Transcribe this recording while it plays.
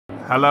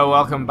Hello,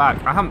 welcome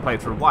back. I haven't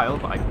played for a while,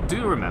 but I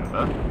do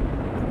remember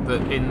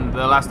that in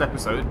the last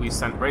episode we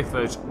sent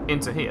Wraithverge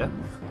into here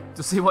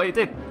to see what he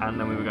did, and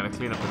then we were going to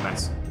clean up the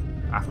mess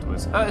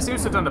afterwards. It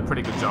seems to have done a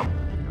pretty good job,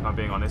 if I'm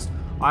being honest.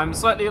 I'm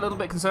slightly a little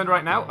bit concerned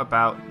right now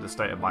about the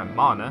state of my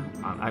mana,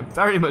 and I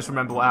very much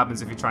remember what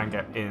happens if you try and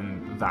get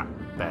in that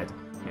bed.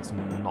 It's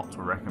not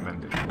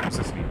recommended.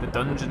 Especially the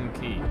dungeon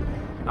key.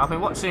 Now, I've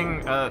been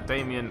watching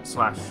Damien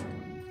slash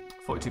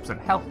 42%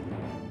 health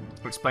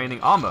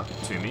explaining armor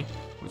to me,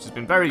 which has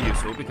been very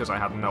useful because I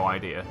had no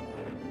idea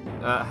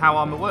how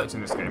armor works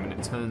in this game, and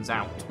it turns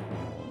out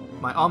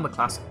my armor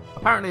class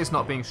apparently is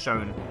not being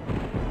shown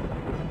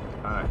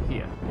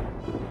here,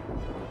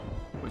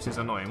 which is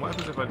annoying. What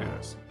happens if I do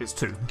this? It's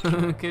 2.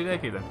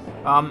 Okay then.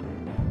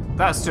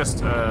 That's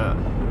just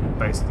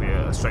basically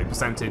a straight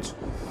percentage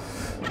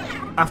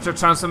after a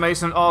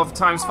transformation of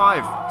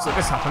 ×5. So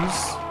this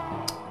happens.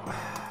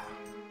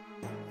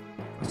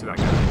 Let's do that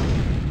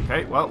again.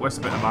 Okay, well, waste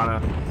a bit of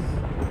mana.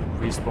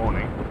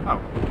 Respawning. Oh.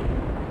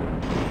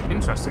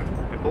 Interesting.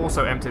 It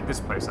also emptied this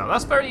place out.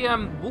 That's very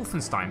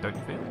Wolfenstein, don't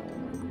you feel?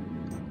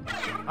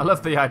 I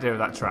love the idea of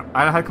that trap.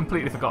 I had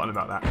completely forgotten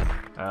about that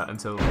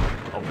until,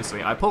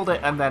 obviously, I pulled it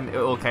and then it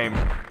all came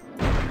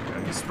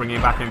springing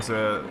back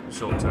into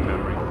short-term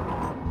memory.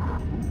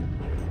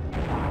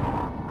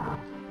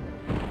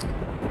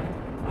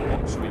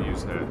 What should we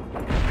use here?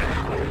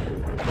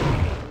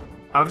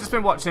 I've just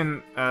been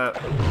watching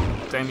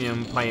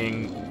Damien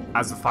playing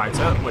as a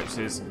fighter, which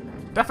is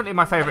definitely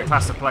my favourite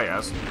class to play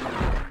as.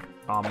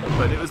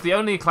 But it was the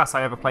only class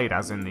I ever played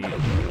as in the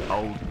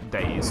old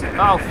days.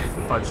 Oh,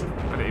 fudge.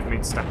 I didn't even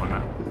mean to step on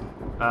that.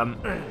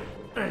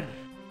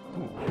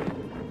 Ooh.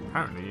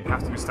 Apparently you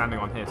have to be standing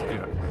on here to do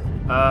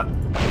that.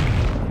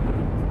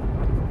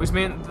 Which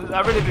means I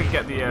really didn't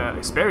get the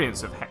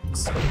experience of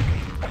Hex.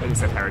 I didn't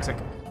say heretic.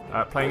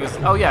 Playing as...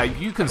 Oh yeah,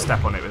 you can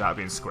step on it without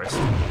being squished.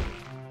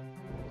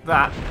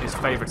 That is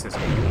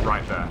favoritism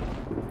right there.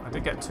 I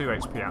did get 2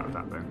 HP out of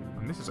that though.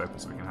 And this is open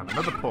so we can have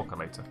another porker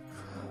later.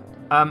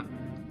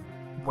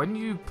 When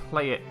you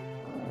play it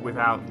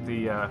without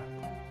the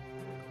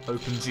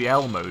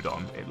OpenGL mode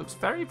on, it looks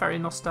very, very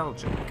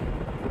nostalgic.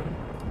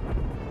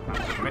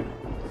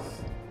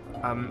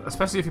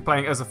 Especially if you're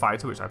playing as a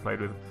fighter, which I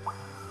played with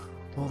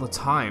all the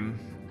time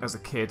as a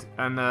kid,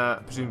 and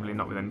presumably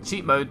not with any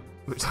cheat mode,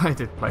 which I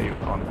did play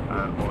on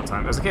all the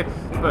time as a kid.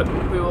 But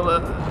we will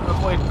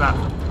avoid that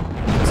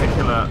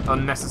particular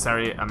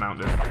unnecessary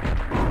amount of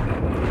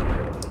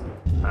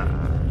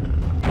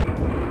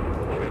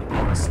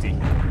honesty.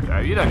 No,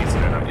 you don't need to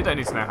know that. You don't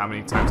need to know how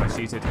many times I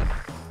cheated.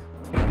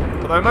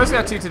 Although mostly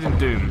I cheated in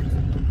Doom.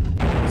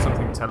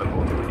 Something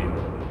teleported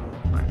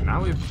in. Right,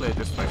 now we've cleared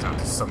this place out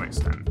to some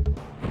extent.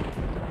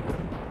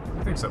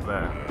 I think it's up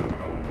there.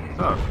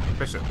 Oh,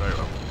 Bishop, very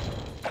well.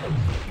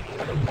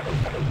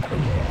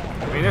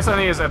 I mean, this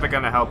only is ever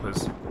going to help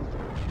us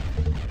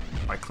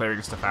by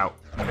clearing stuff out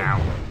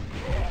now.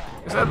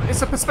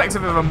 It's a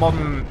perspective of a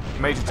modern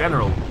Major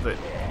General that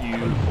you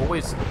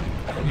always,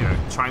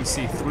 try and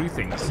see through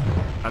things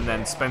and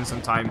then spend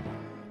some time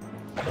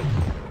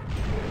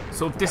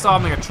sort of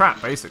disarming a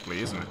trap,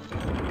 basically, isn't it?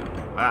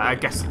 I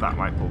guess that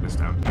might pull this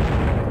down.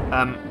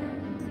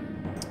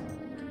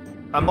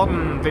 A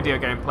modern video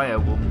game player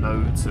will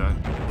know to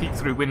peek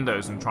through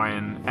windows and try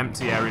and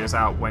empty areas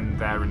out when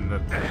they're in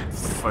the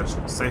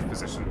safe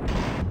position.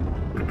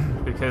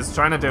 Because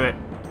trying to do it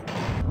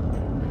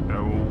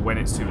when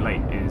it's too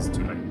late is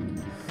too late.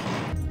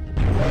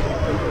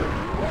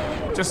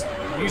 Just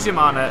use your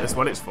mana as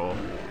what it's for.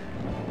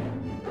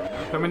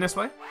 Coming this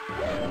way?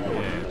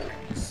 Yeah.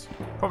 It's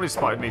probably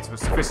spotted me to a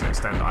sufficient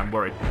extent that I'm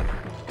worried.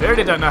 They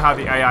really don't know how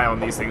the AI on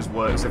these things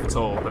works, if at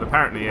all, but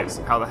apparently it's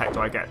how the heck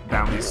do I get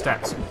down these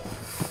steps?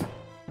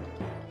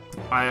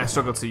 I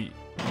struggle to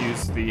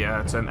use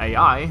the term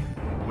AI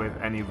with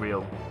any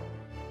real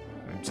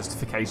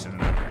justification.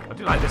 I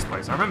do like this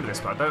place. I remember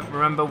this, but I don't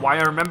remember why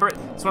I remember it.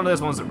 It's one of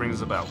those ones that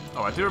rings a bell.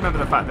 Oh, I do remember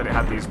the fact that it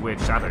had these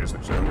weird shadows,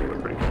 which are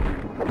pretty cool.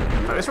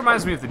 This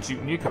reminds me of the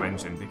Duke Nukem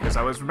engine, because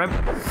I was Duke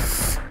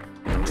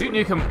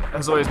Nukem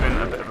has always been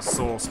a bit of a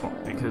sore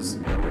spot, because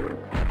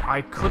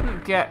I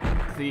couldn't get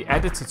the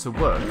editor to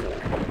work.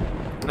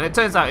 And it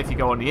turns out if you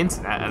go on the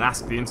internet and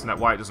ask the internet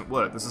why it doesn't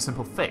work, there's a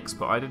simple fix,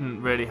 but I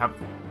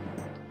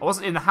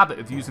wasn't in the habit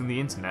of using the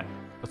internet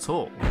at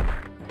all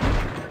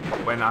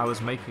when I was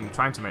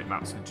trying to make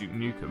maps for Duke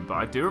Nukem, but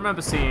I do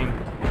remember seeing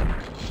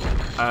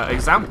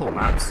example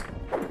maps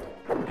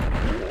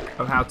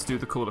of how to do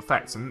the cool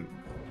effects, and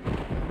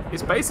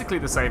it's basically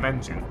the same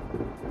engine,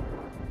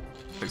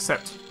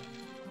 except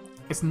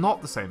it's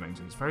not the same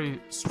engine. It's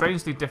very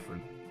strangely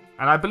different,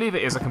 and I believe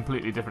it is a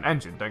completely different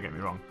engine, don't get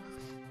me wrong.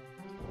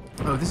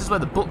 Oh, this is where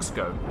the books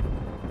go.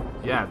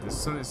 Yeah, there's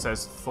something that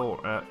says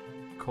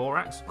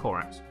Corax?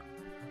 Corax.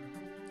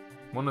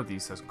 One of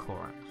these says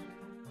Corax.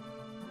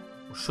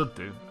 Or should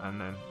do, and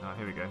then,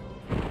 here we go.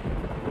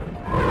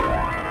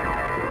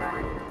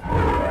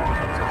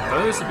 So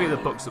those would be the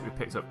books that we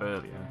picked up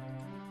earlier.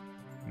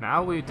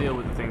 Now we deal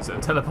with the things that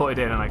are teleported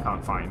in and I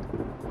can't find.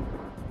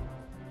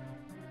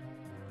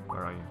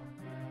 Where are you?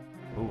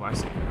 Ooh, Oh, I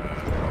see.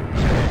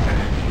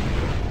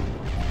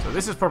 So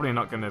this is probably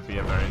not going to be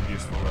a very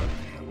useful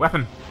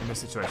weapon in this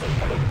situation.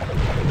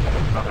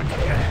 Oh,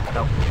 okay.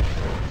 Help.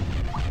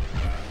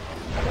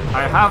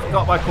 I have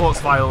got my quartz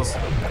vials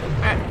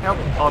help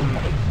on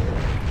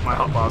my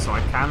hotbar, so I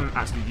can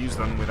actually use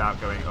them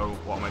without going, oh,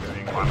 what am I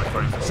doing? Why am I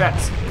throwing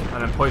flechettes?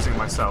 And then poisoning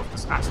myself.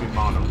 There's actually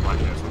mana right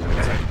here, so I'm going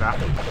to take that.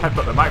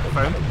 Headbutt the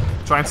microphone,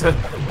 trying to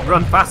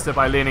run faster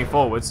by leaning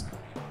forwards.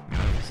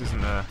 This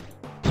isn't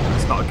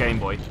it's not a Game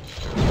Boy.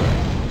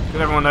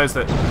 Because everyone knows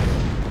that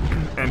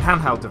in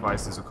handheld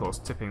devices, of course,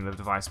 tipping the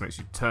device makes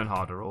you turn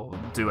harder or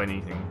do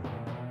anything.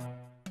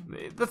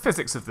 The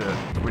physics of the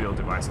real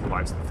device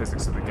apply to the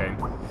physics of the game.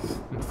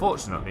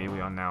 Unfortunately,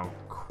 we are now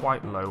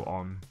quite low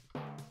on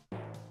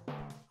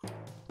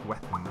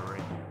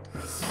weaponry.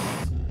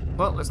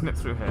 Well, let's nip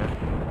through here.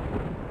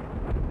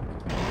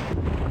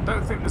 I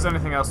don't think there's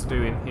anything else to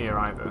do in here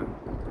either.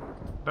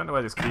 I don't know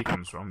where this key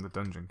comes from, the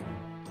dungeon key.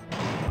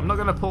 I'm not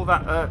going to pull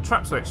that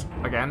trap switch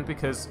again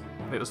because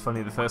it was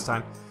funny the first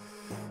time.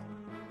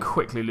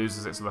 Quickly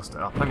loses its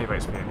luster. Oh, plenty of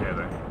HP in here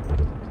though.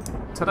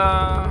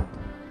 Ta-da!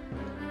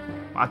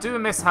 I do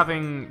miss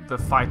having the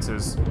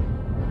fighters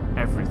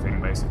everything,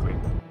 basically.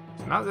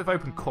 So now that they've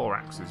opened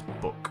Korax's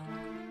book,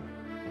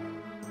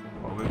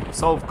 well, we've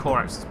solved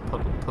Korax's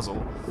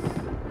puzzle.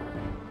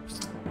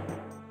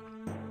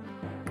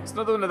 It's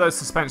another one of those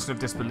suspension of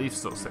disbelief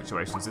sort of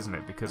situations, isn't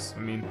it? Because, I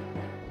mean,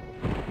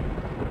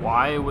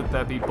 why would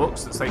there be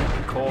books that say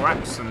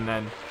Korax and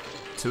then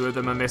 2 of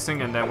them are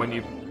missing, and then when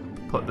you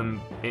put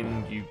them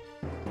in, you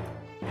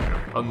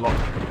unlock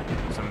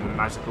some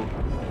magical...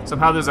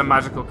 Somehow there's a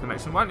magical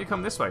connection. Why don't you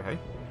come this way, hey?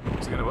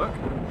 Is it going to work?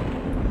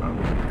 Oh,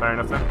 fair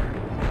enough then.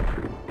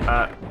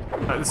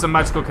 There's some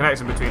magical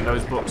connection between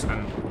those books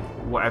and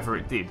whatever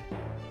it did.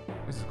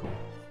 This is cool.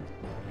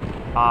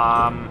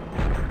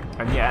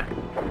 And yet...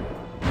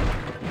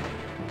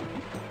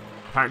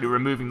 apparently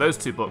removing those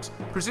 2 books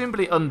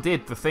presumably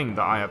undid the thing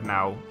that I have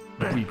now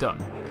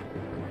redone.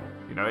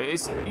 You know,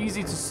 it's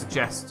easy to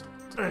suggest...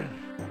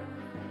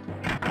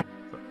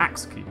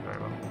 Axe key, very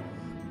well.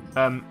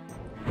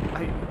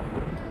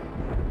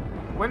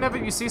 Whenever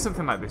you see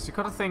something like this, you've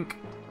got to think,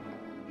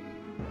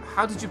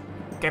 how did you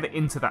get it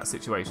into that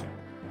situation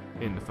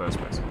in the first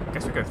place? I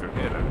guess we go through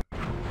here then.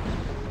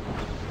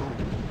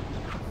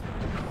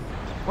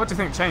 What do you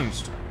think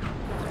changed?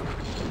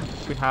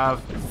 We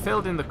have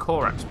filled in the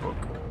Korax book.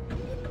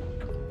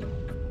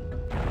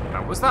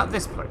 Now, was that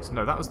this place?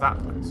 No, that was that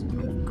place.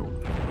 Cool.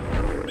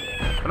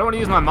 I don't want to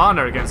use my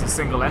mana against a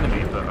single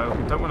enemy, but I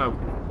don't want to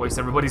waste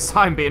everybody's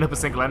time beating up a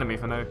single enemy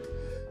for no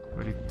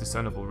really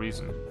discernible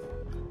reason.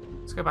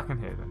 Let's go back in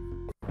here then.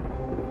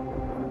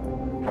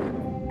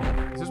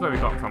 This is where we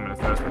got from in the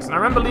first place. And I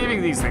remember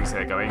leaving these things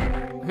here going,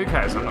 who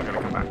cares, I'm not going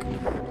to come back.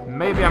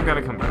 Maybe I'm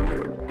going to come back.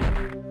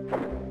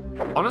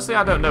 Honestly,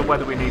 I don't know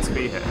whether we need to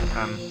be here.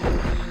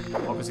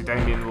 Obviously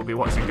Damien will be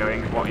watching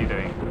going, what are you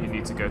doing? You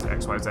need to go to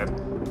XYZ.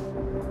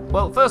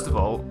 Well, first of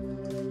all,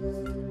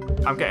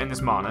 I'm getting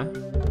this mana,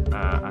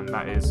 and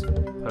that is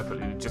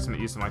perfectly legitimate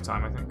use of my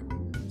time, I think.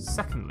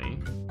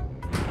 Secondly,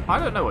 I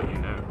don't know what you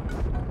know.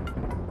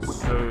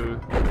 So,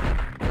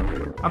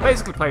 I'm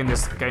basically playing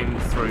this game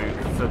through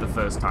for the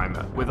first time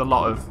with a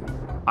lot of,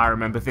 I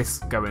remember this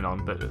going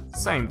on, but at the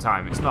same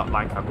time, it's not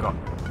like I've got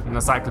an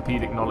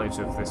encyclopedic knowledge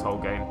of this whole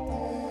game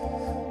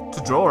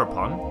to draw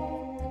upon.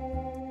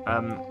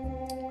 I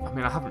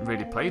mean, I haven't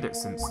really played it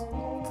since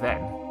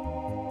then.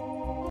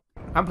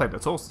 I haven't played it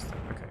at all since then.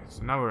 Okay,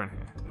 so now we're in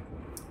here.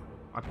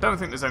 I don't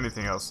think there's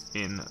anything else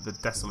in the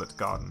desolate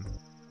garden.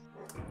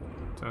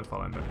 Turn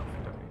follow and don't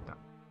need that.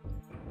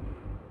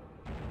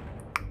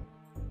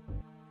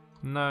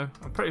 No,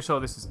 I'm pretty sure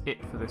this is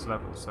it for this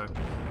level, so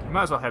we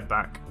might as well head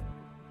back.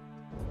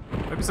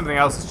 Maybe something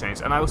else has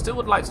changed, and I still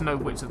would like to know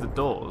which of the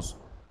doors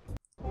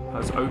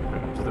has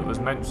opened that was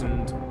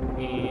mentioned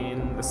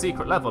in the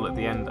secret level at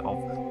the end of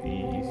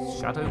the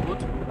Shadow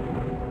Wood.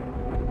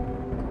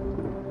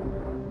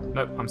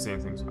 Nope, I'm seeing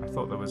things. I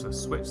thought there was a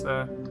switch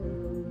there.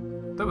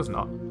 There was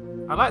not.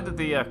 I like that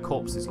the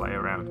corpses lay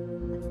around.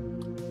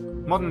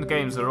 Modern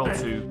games are all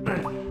too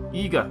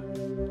eager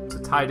to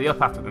tidy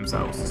up after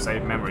themselves to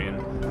save memory, and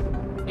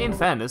in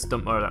fairness,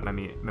 dump more of that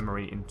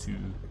memory into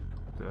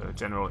the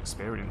general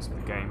experience of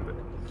the game, but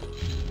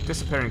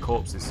disappearing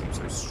corpses seem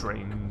so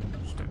strange,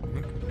 don't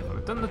you think? Well,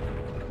 I've done the...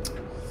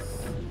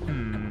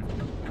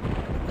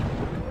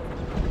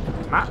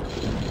 Matt?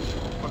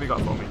 What have you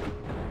got for me?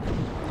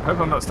 I hope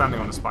I'm not standing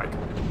on a spike.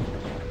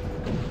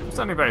 I'm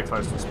standing very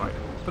close to a spike,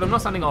 but I'm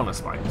not standing on a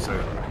spike, so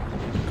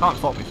can't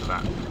fault me for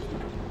that.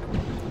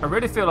 I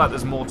really feel like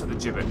there's more to the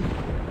gibbet.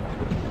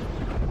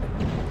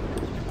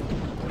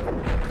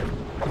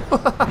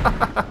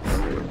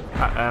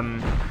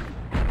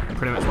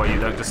 Pretty much why you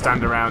don't just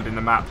stand around in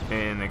the map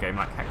in a game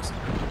like Hexen.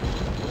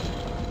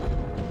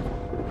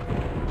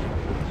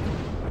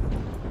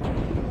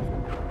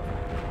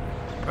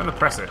 I'm going to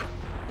press it.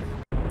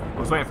 I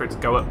was waiting for it to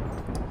go up.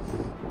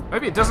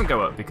 Maybe it doesn't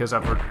go up because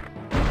I've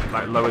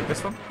like lowered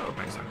this one. That would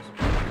make sense.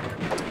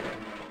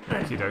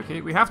 Okie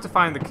dokie. We have to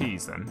find the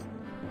keys then.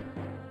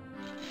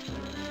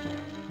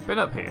 been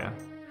up here.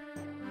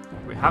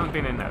 We haven't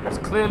been in there. There's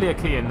clearly a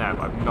key in there,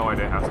 but I have no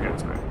idea how to get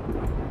to it.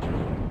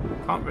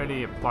 Can't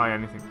really apply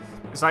anything.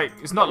 It's like,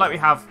 it's not like we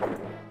have...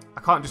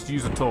 I can't just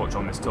use a torch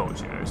on this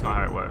torch, you know, it's not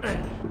how it works.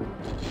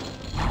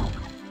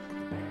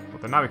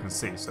 But now we can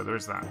see, so there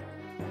is that.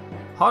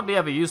 Hardly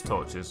ever use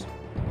torches.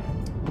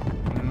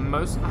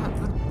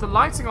 The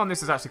lighting on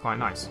this is actually quite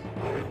nice.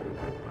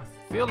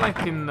 I feel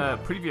like in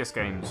previous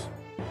games...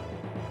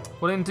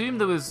 Well, in Doom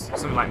there was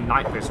something like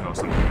night vision or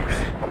something,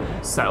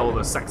 which set all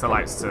the sector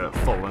lights to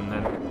full, and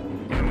then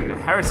in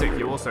Heretic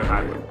you also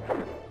had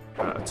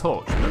a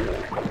torch.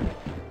 But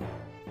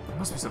there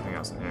must be something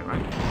else in here,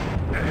 right?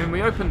 I mean,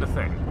 we opened the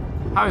thing.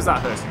 How is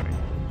that hurting me?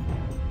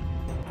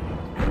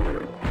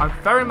 I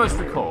very much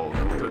recall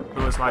that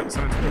there was like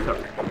something to pick up.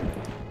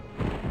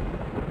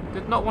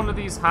 Did not one of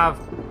these have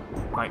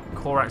like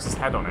Korax's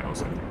head on it or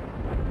something?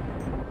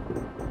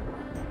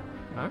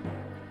 No?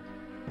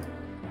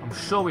 I'm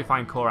sure we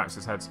find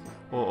Korax's head,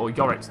 or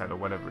Yorick's head, or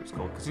whatever it's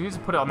called, because you need to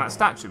put it on that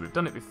statue. We've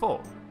done it before.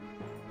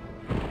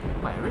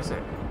 Where is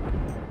it?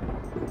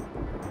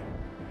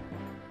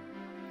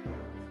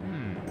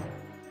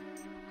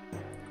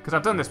 Because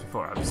I've done this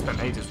before. I've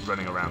spent ages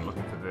running around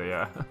looking for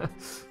the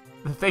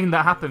the thing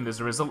that happened as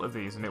a result of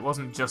these, and it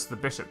wasn't just the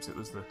bishops, it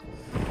was the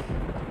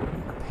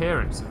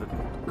appearance of the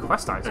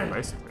quest item,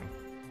 basically.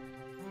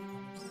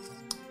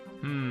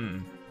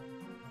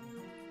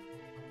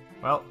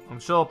 Well, I'm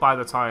sure by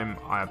the time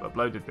I have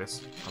uploaded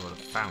this, I would have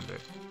found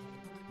it.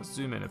 Let's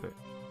zoom in a bit.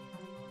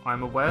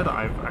 I'm aware that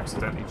I've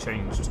accidentally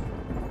changed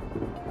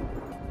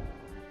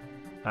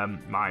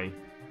my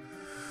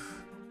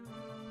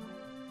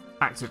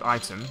active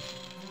item.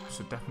 I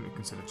should definitely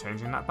consider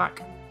changing that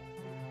back.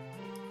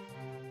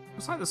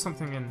 Looks like there's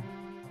something in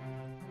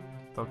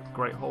the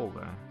Great Hall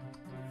there.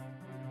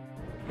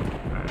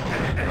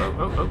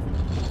 Oh.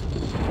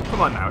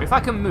 Come on now, if I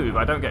can move,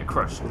 I don't get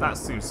crushed. That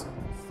seems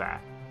fair.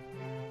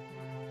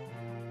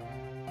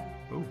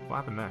 Ooh, what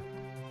happened there?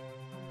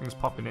 Things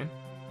popping in.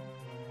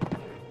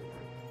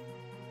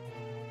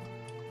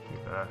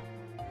 We've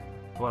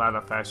pulled out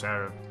a fair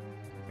share of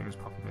things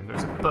popping in.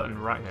 There's a button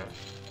right here.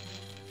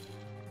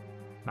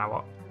 Now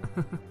what?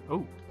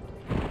 Oh.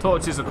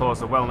 Torches, of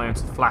course, are well known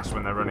to flash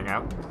when they're running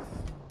out.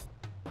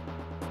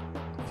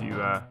 If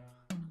you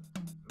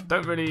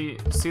don't really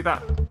see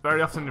that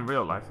very often in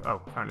real life.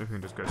 Oh, apparently we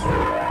can just go straight.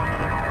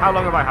 How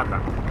long have I had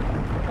that?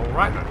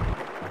 Alright then.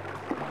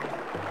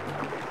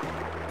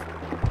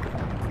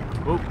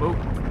 Oh,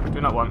 do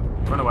not want.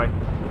 Run away.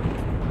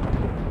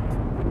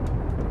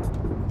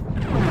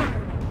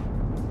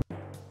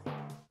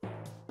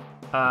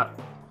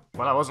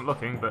 Well, I wasn't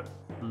looking, but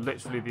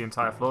literally the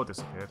entire floor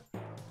disappeared.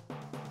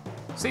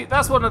 See,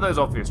 that's one of those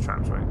obvious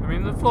traps, right? I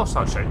mean, the floor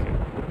starts shaking.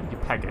 You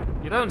peg it.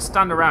 You don't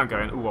stand around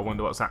going, ooh, I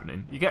wonder what's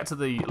happening. You get to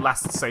the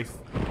last safe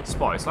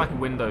spot. It's like a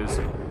Windows,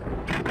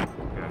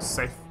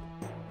 save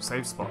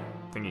spot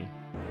thingy.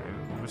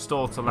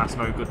 Restore to last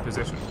no good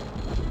position.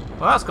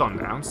 Well, that's gone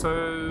down,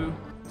 so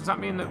does that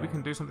mean that we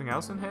can do something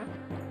else in here?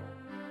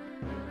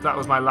 That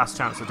was my last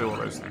chance to do all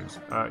those things.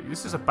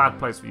 This is a bad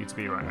place for you to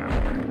be right now.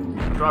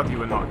 I'd rather you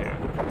were not here,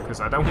 because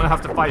I don't want to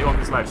have to fight you on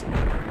this ledge.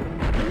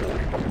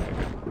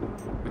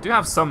 We do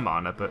have some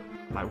mana, but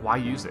like, why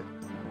use it?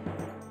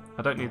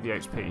 I don't need the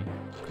HP. Can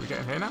we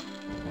get in here now?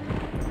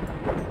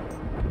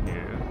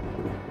 Yeah.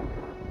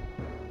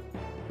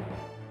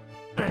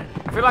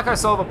 I feel like I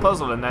solve a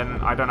puzzle and then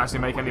I don't actually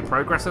make any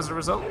progress as a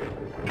result.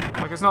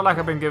 Like, it's not like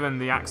I've been given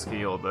the axe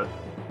key or the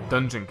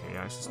dungeon key.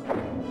 It's just,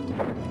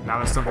 now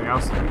there's something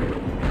else.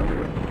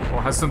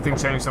 Or has something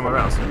changed somewhere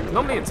else?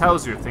 Normally it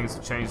tells you if things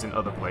have changed in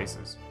other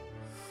places.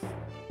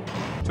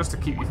 Just to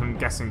keep you from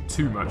guessing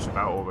too much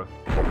about all the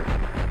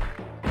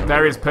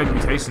various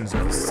permutations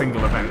of a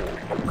single event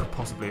that could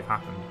possibly have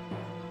happened.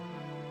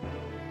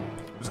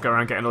 Just go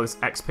around getting all this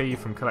XP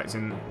from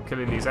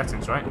killing these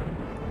Ettins, right?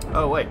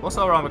 Oh wait, what's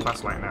our armor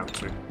class like now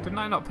too? Didn't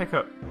I not pick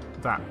up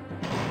that?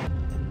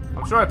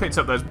 I'm sure I picked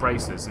up those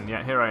braces, and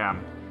yet here I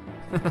am.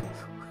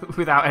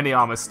 Without any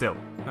armor still.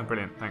 Oh,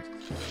 brilliant, thanks.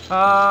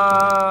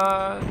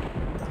 I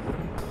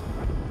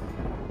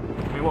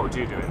mean, what would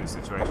you do in this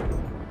situation?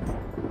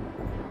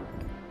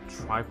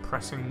 Try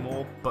pressing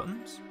more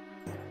buttons?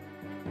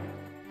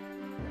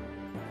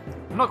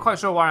 I'm not quite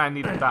sure why I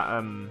needed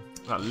that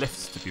that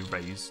lift to be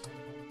raised,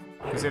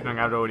 considering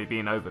I'd already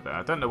been over there.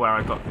 I don't know where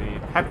I got the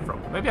head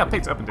from. Maybe I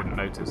picked it up and didn't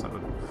notice. That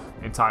would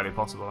be entirely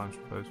possible, I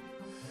suppose.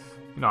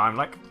 You know, I'm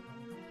like,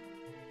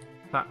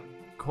 that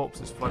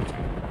corpse is floating.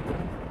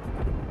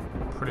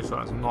 Pretty sure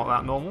that's not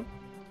that normal.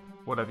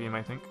 Whatever you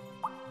may think.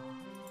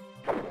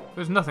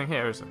 There's nothing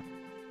here, is there?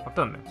 I've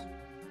done this.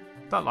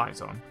 That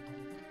light's on.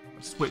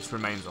 The switch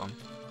remains on.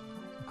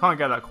 I can't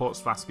get that quartz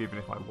flask even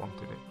if I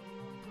wanted it.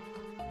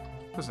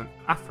 There's an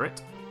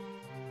Afrit.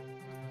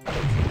 You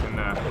can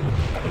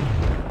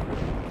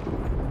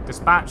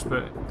dispatch,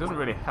 but it doesn't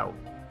really help.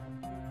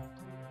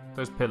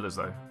 Those pillars,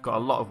 though, got a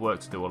lot of work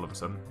to do all of a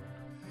sudden.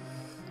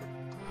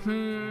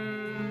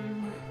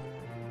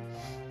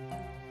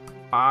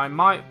 I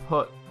might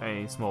put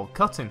a small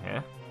cut in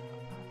here,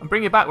 and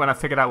bring you back when I've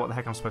figured out what the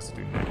heck I'm supposed to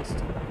do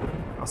next.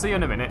 I'll see you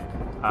in a minute.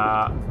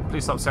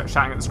 Please stop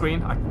shouting at the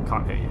screen. I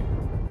can't hear you.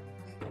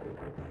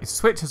 A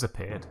switch has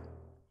appeared.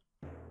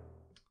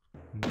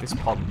 This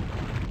pond.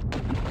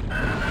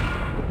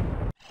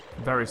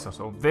 Very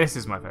subtle. This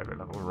is my favourite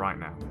level right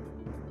now.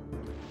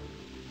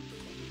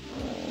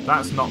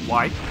 That's not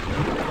white.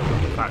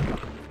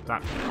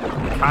 That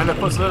kind of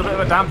puts a little bit of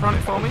a damper on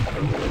it for me.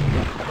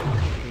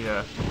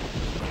 Yeah.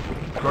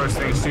 Gross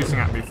things shooting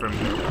at me from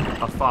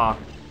afar.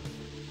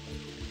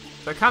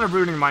 They're kind of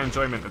ruining my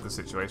enjoyment of the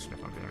situation,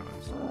 if I'm being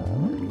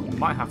honest.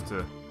 Might have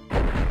to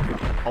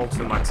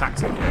alter my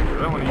tactic here.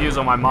 I don't want to use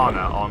all my mana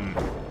on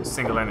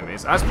single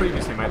enemies, as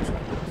previously mentioned.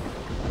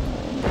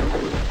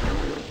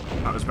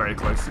 That was very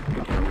close.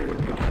 But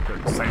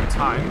at the same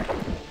time,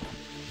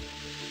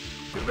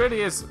 it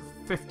really is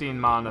 15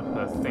 mana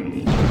per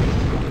thingy.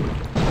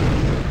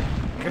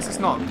 I guess it's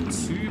not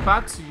too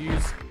bad to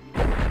use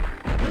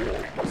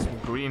some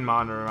green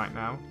mana right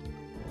now,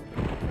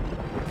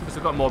 because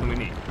we've got more than we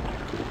need.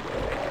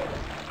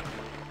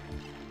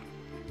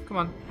 Come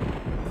on.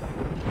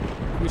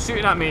 You were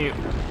shooting at me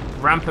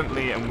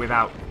rampantly and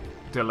without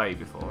delay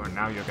before, and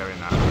now you're going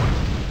that way.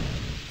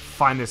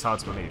 Find this hard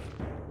to believe.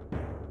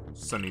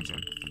 Sunny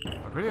Jim.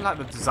 I really like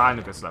the design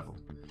of this level.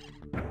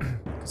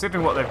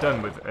 Considering what they've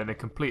done with a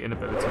complete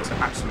inability to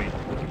actually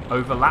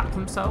overlap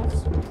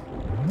themselves.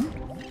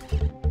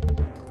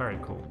 Very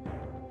cool.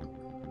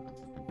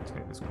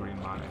 Take this green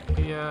mana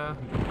here.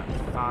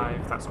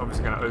 5. That's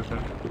obviously going to open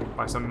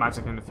by some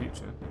magic in the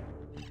future.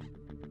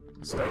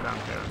 Stay down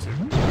here too.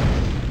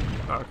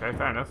 Oh, okay,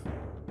 fair enough.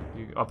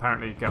 You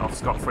apparently get off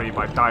scot-free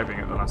by diving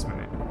at the last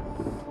minute.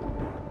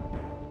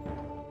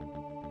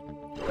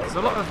 There's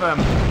a lot of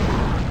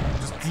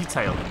just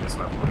detail in this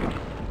level.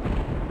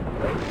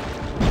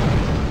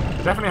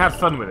 Definitely had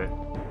fun with it.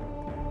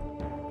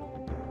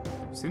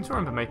 Seem to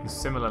remember making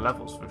similar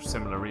levels for a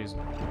similar reason.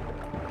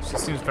 It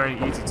just seems very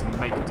easy to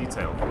make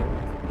detail.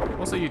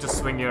 Also, you just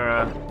swing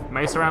your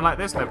mace around like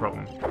this, no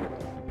problem.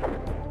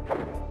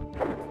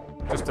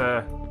 Just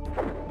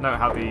note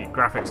how the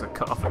graphics are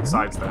cut off at the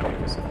sides there,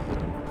 because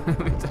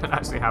we don't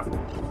actually have...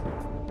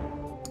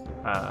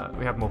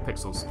 we have more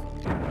pixels.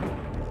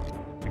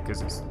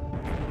 Because it's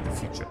the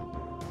future.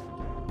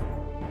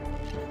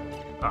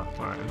 Oh,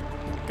 alright.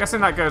 Guessing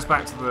that goes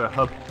back to the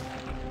hub.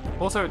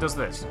 Also, it does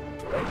this.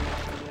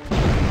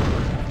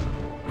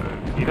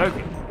 Okie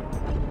dokie.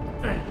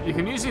 You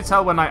can usually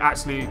tell when I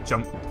actually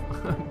jump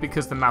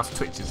because the mouse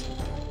twitches.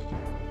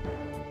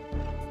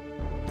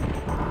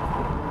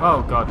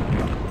 Oh god.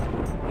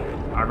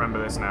 I remember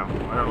this now.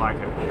 I don't like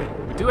it.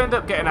 We do end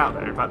up getting out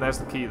there. In fact, there's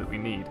the key that we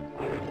need.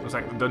 It was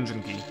like the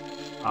dungeon key.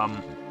 I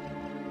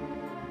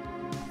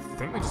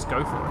think we just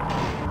go for it.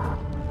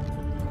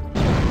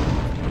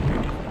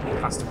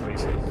 Faster,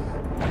 please.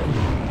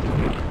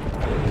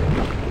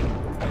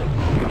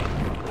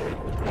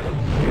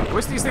 I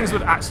wish these things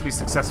would actually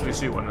successfully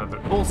shoot one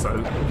another.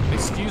 Also,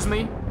 excuse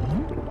me?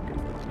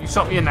 You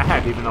shot me in the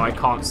head even though I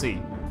can't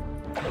see.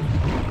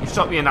 You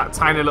shot me in that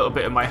tiny little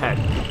bit of my head.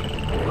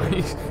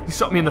 You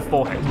shot me in the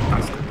forehead, you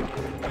bastard.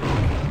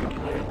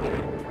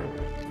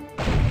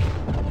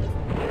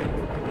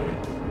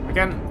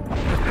 Again,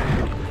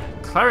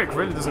 Cleric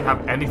really doesn't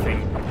have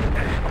anything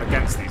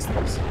against these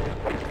things.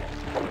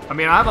 I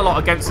mean, I have a lot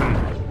against them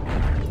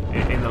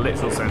in the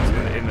literal sense,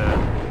 in the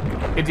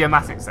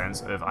idiomatic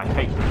sense of I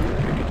hate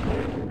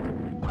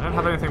them. I don't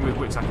have anything with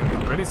which I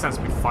can really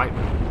sensibly fight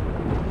them,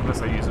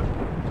 unless I use a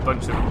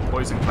bunch of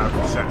poison cloud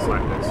sheds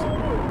like this.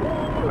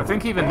 I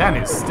think even then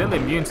it's still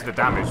immune to the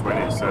damage when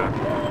it's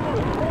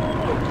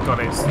got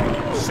its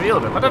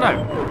shield up. I don't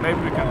know. Maybe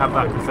we can have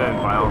that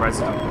confirmed by our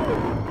resident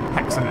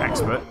Hexen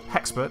expert.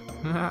 Hexpert.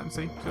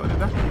 See what I did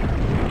there?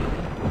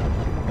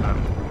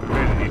 We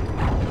really need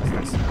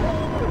this.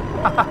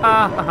 Ha ha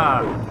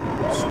ha!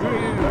 Screw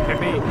you,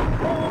 hippie!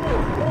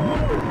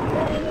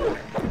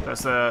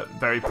 That's a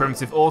very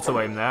primitive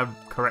auto-aim there,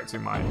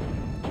 correcting my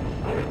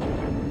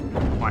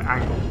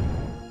angle.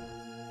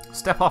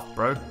 Step off,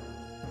 bro. 2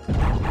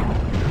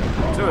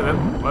 of them.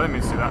 Well, I didn't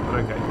mean to do that, but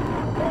okay.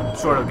 I'm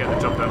sure it'll get the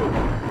job done.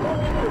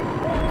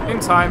 In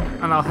time,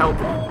 and I'll help.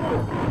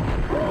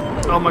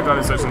 Oh my god,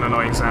 it's such an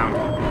annoying sound.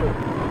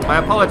 I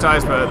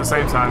apologise, but at the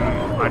same time,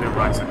 I didn't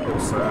write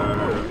it. So,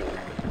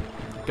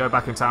 go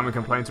back in time and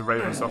complain to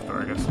Raven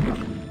Software, I guess.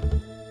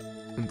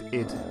 And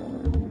id.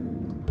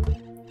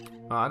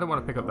 I don't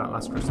want to pick up that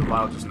last crystal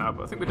vial just now,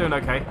 but I think we're doing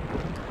okay.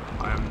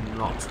 I am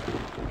not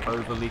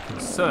overly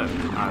concerned,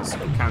 as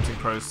Counting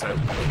Crows said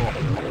before.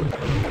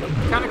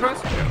 Counting Crows?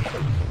 Yeah.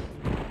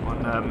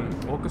 On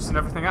August and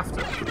everything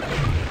after.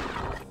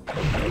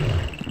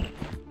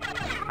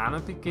 Anna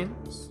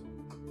begins?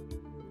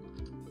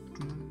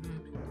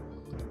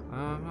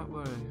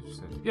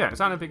 Yeah,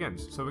 it's Anna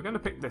begins. So we're going to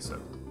pick this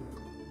up.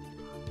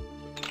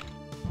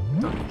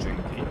 Dungeon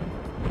key.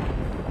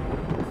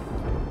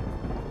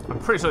 I'm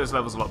pretty sure this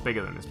level's a lot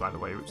bigger than this, by the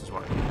way, which is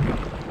why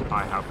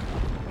I have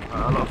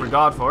a lot of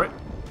regard for it.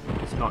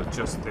 It's not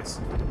just this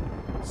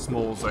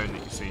small zone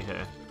that you see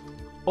here.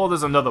 Or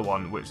there's another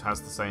one which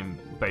has the same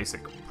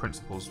basic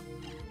principles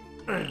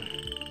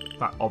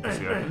That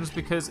obviously opens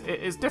because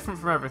it is different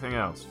from everything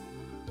else.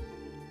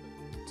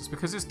 Just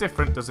because it's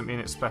different doesn't mean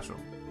it's special.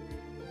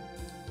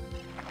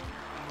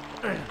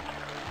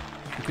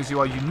 Because you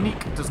are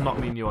unique does not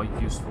mean you are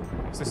useful.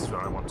 Because this is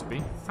where I want to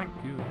be. Thank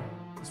you.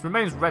 This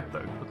remains red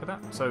though. Look at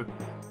that. So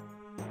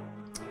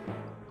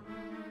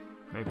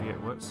maybe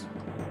it works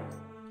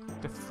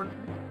different.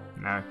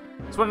 No,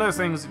 it's one of those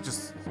things. It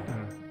just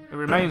it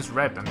remains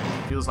red and it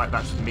feels like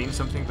that should mean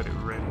something, but it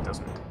really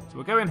doesn't. So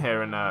we'll go in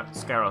here and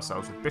scare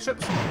ourselves with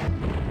bishops.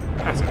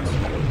 Essex.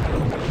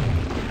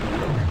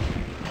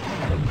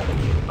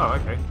 Oh,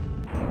 okay.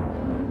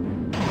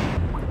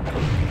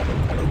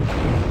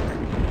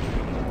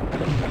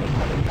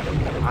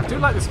 I do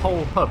like this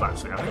whole hub,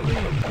 actually. I think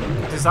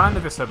the design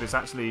of this hub is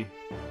actually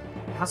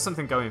has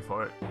something going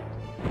for it.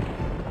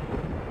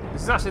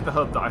 This is actually the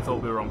hub that I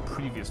thought we were on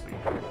previously.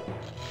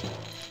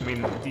 I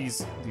mean,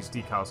 these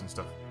decals and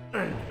stuff.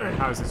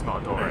 How is this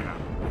not a door right now?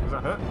 Does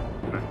that hurt?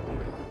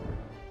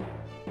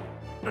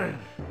 No.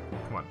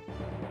 Come on.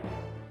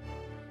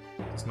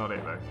 That's not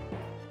it, though.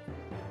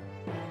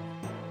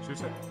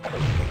 Shoot it.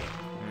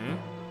 Mm.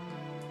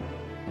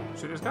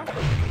 Shoot this guy.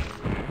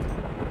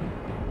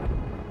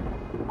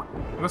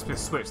 There must be a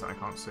switch that I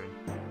can't see.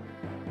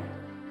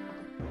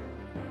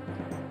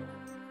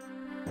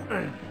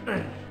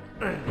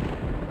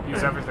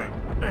 Use everything.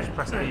 Just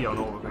press E on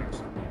all the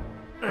things.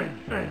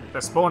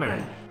 They're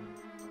spawning.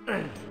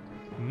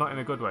 Not in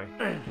a good way.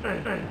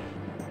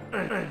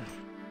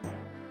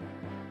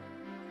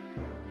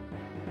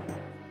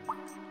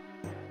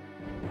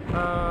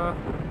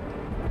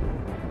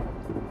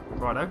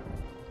 Righto.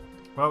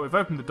 Well, we've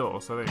opened the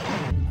door, so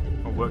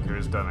our work here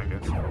is done, I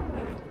guess.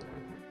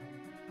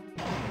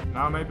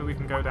 Now maybe we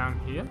can go down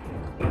here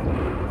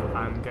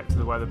and get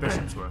to where the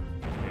bishops were.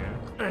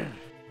 Yeah.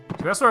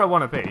 So that's where I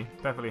want to be,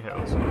 Beverly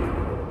Hills.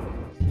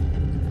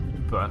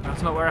 But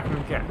that's not where I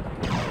can get.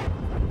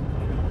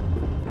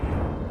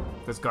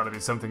 There's got to be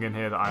something in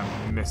here that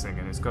I'm missing,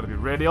 and it's got to be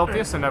really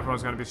obvious, and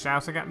everyone's going to be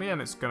shouting at me,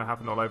 and it's going to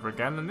happen all over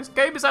again. And this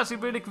game is actually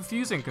really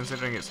confusing,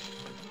 considering it's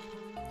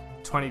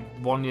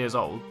 21 years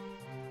old.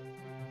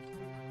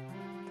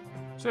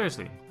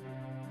 Seriously.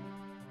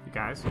 You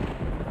guys.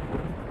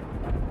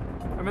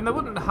 I mean, they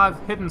wouldn't have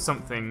hidden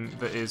something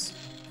that is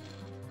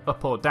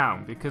up or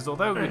down, because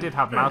although we did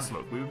have mouse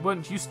look, we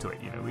weren't used to it,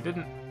 you know. We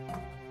didn't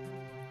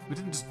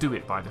just do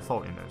it by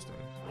default in those days.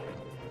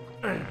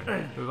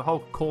 There was a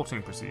whole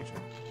courting procedure.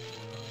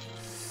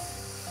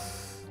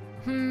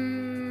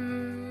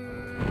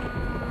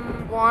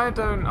 Why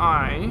don't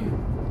I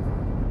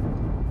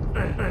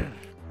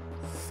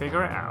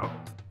figure it out?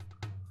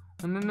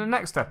 And in the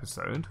next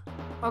episode,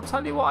 I'll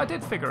tell you what I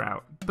did figure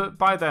out. But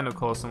by then, of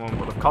course, someone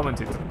will have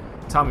commented to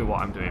tell me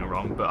what I'm doing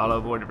wrong, but I'll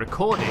have already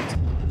recorded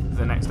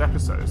the next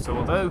episode. So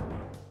although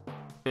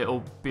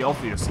it'll be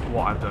obvious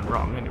what I've done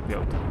wrong, and you'll be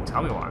able to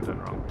tell me what I've done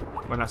wrong,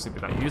 won't actually be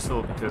that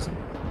useful because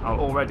I'll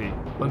already,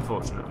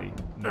 unfortunately,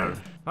 know.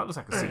 That looks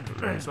like a secret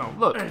room as well.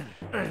 Look,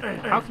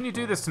 how can you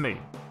do this to me?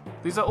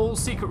 These are all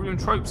secret room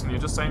tropes and you're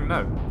just saying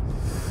no.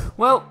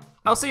 Well,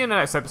 I'll see you in the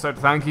next episode.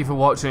 Thank you for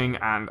watching,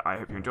 and I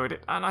hope you enjoyed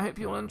it, and I hope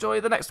you'll enjoy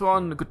the next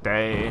one. Good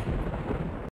day.